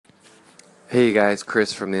Hey guys,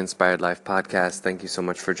 Chris from the Inspired Life podcast. Thank you so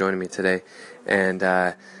much for joining me today. And,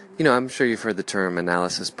 I'm sure you've heard the term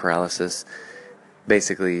analysis paralysis,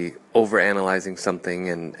 basically overanalyzing something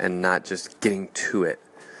and not just getting to it.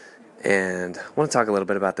 And I want to talk a little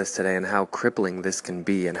bit about this today and how crippling this can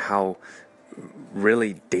be and how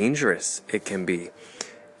really dangerous it can be.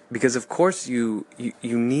 Because of course you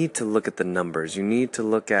need to look at the numbers. You need to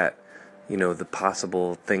look at, the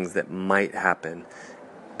possible things that might happen.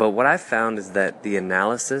 But what I've found is that the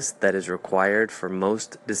analysis that is required for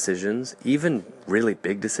most decisions, even really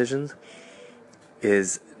big decisions,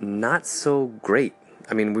 is not so great.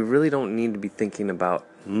 I mean, we really don't need to be thinking about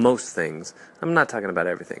most things. I'm not talking about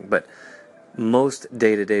everything, but most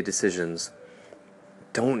day-to-day decisions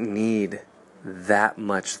don't need that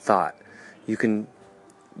much thought. You can,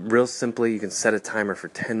 real simply, you can set a timer for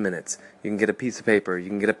 10 minutes. You can get a piece of paper, you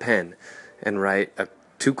can get a pen, and write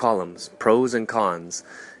 2 columns, pros and cons,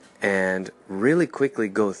 and really quickly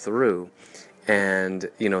go through. And,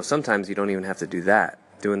 sometimes you don't even have to do that.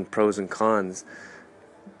 Doing pros and cons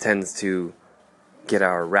tends to get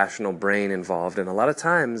our rational brain involved, and a lot of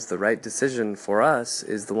times the right decision for us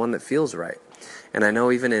is the one that feels right. And I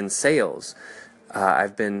know even in sales,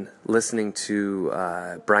 I've been listening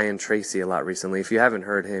to Brian Tracy a lot recently. If you haven't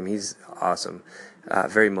heard him, he's awesome,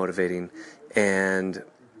 very motivating, and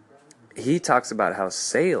he talks about how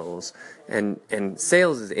sales and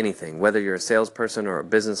sales is anything, whether you're a salesperson or a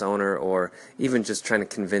business owner or even just trying to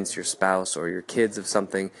convince your spouse or your kids of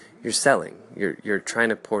something. You're selling. You're trying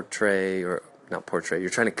to portray, or not portray, you're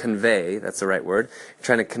trying to convey, that's the right word. You're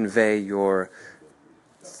trying to convey your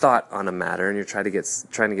thought on a matter, and you're trying to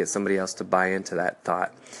get somebody else to buy into that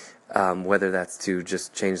thought, whether that's to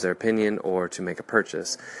just change their opinion or to make a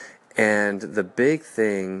purchase. And the big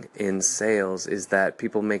thing in sales is that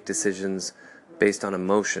people make decisions based on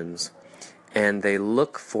emotions, and they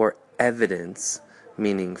look for evidence,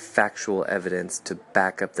 meaning factual evidence, to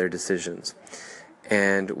back up their decisions.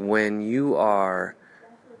 And when you are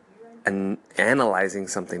analyzing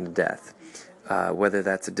something to death, whether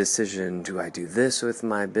that's a decision, do I do this with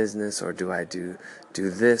my business, or do I do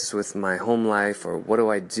this with my home life, or what do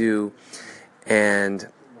I do? And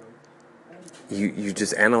you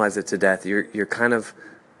just analyze it to death. You're kind of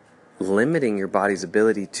limiting your body's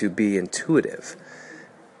ability to be intuitive.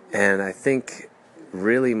 And I think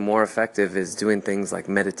really more effective is doing things like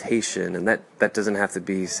meditation, and that doesn't have to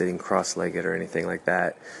be sitting cross-legged or anything like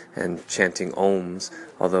that and chanting ohms,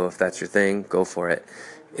 although if that's your thing, go for it.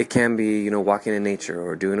 It can be, walking in nature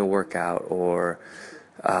or doing a workout or,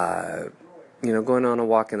 going on a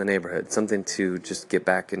walk in the neighborhood, something to just get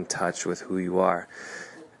back in touch with who you are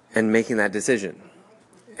and making that decision.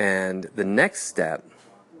 And the next step,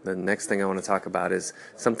 the next thing I want to talk about is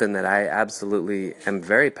something that I absolutely am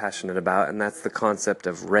very passionate about, and that's the concept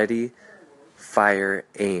of ready, fire,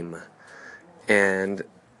 aim. And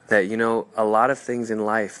that, a lot of things in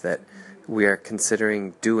life that we are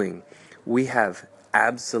considering doing, we have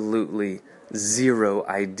absolutely zero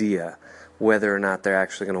idea whether or not they're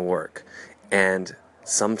actually going to work. And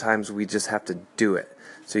sometimes we just have to do it.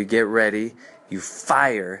 So you get ready, you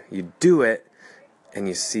fire, you do it, and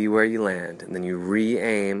you see where you land, and then you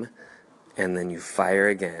re-aim, and then you fire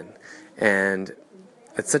again. And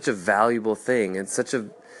it's such a valuable thing. It's such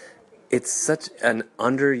an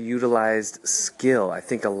underutilized skill. I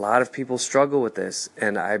think a lot of people struggle with this,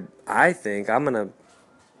 and I think I'm going to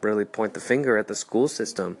really point the finger at the school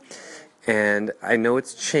system. And I know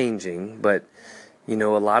it's changing, but a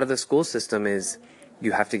lot of the school system is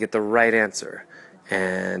you have to get the right answer.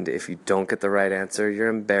 And if you don't get the right answer, you're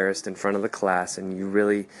embarrassed in front of the class, and you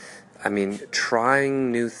really,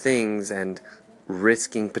 trying new things and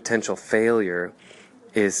risking potential failure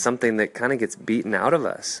is something that kind of gets beaten out of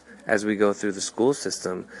us as we go through the school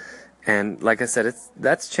system. And like I said,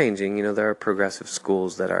 that's changing. There are progressive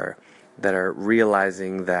schools that are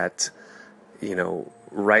realizing that,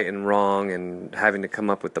 right and wrong and having to come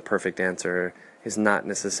up with the perfect answer is not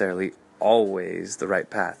necessarily always the right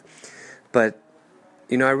path. But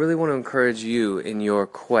I really want to encourage you in your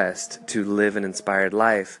quest to live an inspired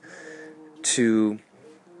life to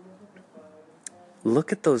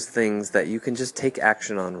look at those things that you can just take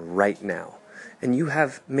action on right now. And you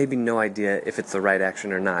have maybe no idea if it's the right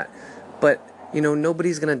action or not. But,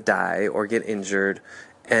 nobody's going to die or get injured.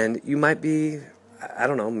 And you might be, I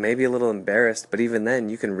don't know, maybe a little embarrassed. But even then,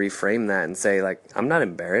 you can reframe that and say, I'm not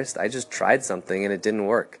embarrassed. I just tried something and it didn't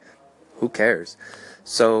work. Who cares?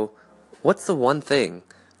 So what's the one thing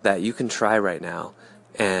that you can try right now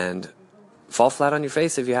and fall flat on your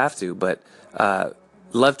face if you have to, but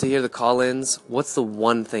love to hear the call-ins. What's the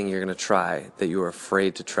one thing you're going to try that you were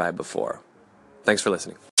afraid to try before? Thanks for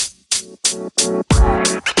listening. Bye.